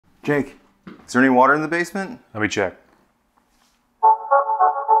Jake, is there any water in the basement? Let me check.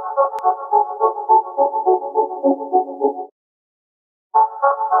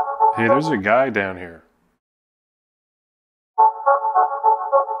 Hey, there's a guy down here.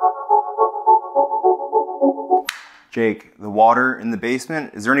 Jake, the water in the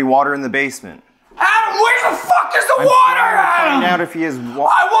basement? Is there any water in the basement? Adam, where the fuck is the water, Adam? Find out if he has I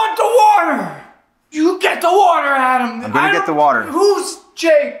want the water! You get the water, Adam! I'm gonna get the water. Who's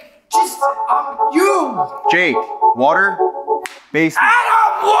Jake? Just, you! Jake, water? Basement.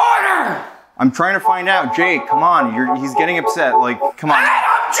 Adam, water! I'm trying to find out. Jake, come on. He's getting upset. Like, come on.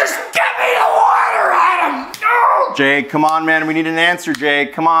 Adam, just get me the water, Adam! No! Jake, come on, man. We need an answer,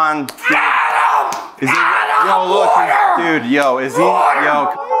 Jake. Come on. Adam! Is he, Adam, yo, look, water! dude, yo, is he, Water!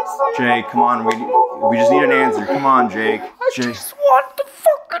 yo, Jake, come on. We just need an answer. Come on, Jake. I Jake. just want the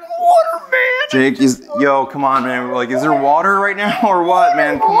fucking water, man! Jake, yo, come on, man. Like, is there water right now or what,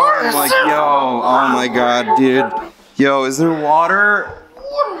 man? Come on. Like, yo, oh my God, dude. Yo, is there water?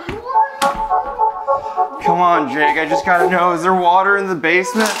 Come on, Jake, I just gotta know, is there water in the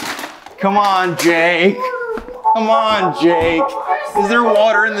basement? Come on, Jake. Come on, Jake. Is there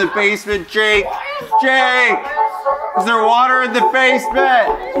water in the basement, Jake? Jake! Is there water in the basement?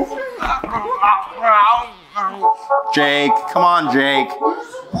 Jake, come on, Jake.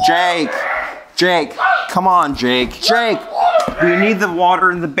 Jake! Jake, come on, Jake. Jake! We need the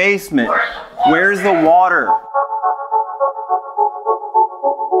water in the basement. Where's the water?